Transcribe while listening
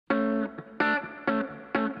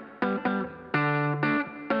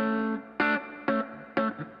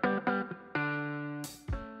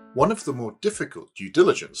One of the more difficult due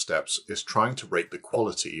diligence steps is trying to rate the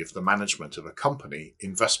quality of the management of a company,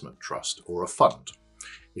 investment trust, or a fund.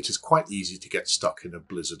 It is quite easy to get stuck in a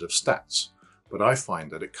blizzard of stats, but I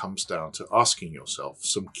find that it comes down to asking yourself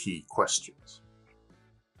some key questions.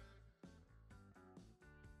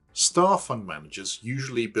 Star fund managers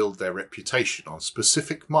usually build their reputation on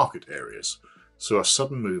specific market areas, so a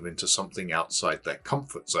sudden move into something outside their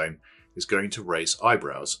comfort zone is going to raise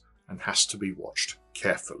eyebrows and has to be watched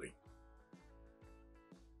carefully.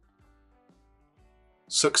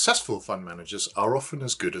 Successful fund managers are often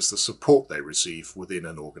as good as the support they receive within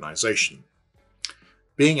an organization.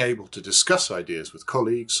 Being able to discuss ideas with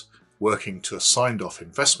colleagues, working to a signed-off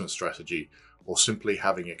investment strategy, or simply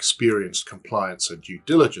having experienced compliance and due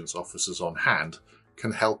diligence officers on hand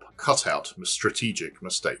can help cut out strategic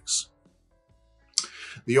mistakes.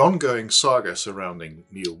 The ongoing saga surrounding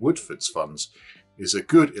Neil Woodford's funds is a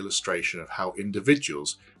good illustration of how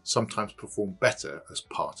individuals sometimes perform better as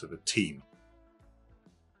part of a team.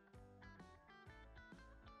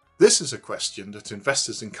 This is a question that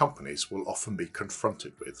investors in companies will often be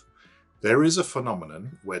confronted with. There is a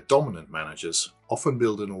phenomenon where dominant managers often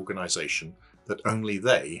build an organisation that only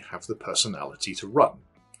they have the personality to run.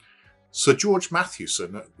 Sir George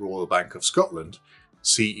Mathewson at Royal Bank of Scotland,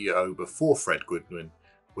 CEO before Fred Goodwin,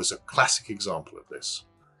 was a classic example of this.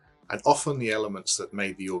 And often the elements that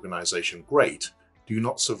made the organisation great do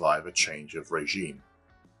not survive a change of regime.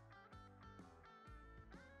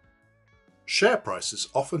 Share prices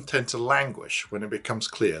often tend to languish when it becomes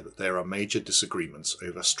clear that there are major disagreements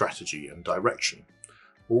over strategy and direction.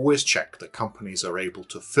 Always check that companies are able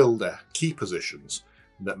to fill their key positions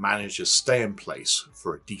and that managers stay in place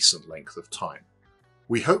for a decent length of time.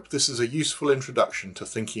 We hope this is a useful introduction to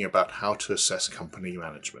thinking about how to assess company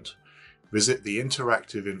management. Visit the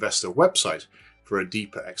Interactive Investor website for a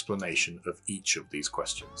deeper explanation of each of these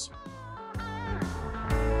questions.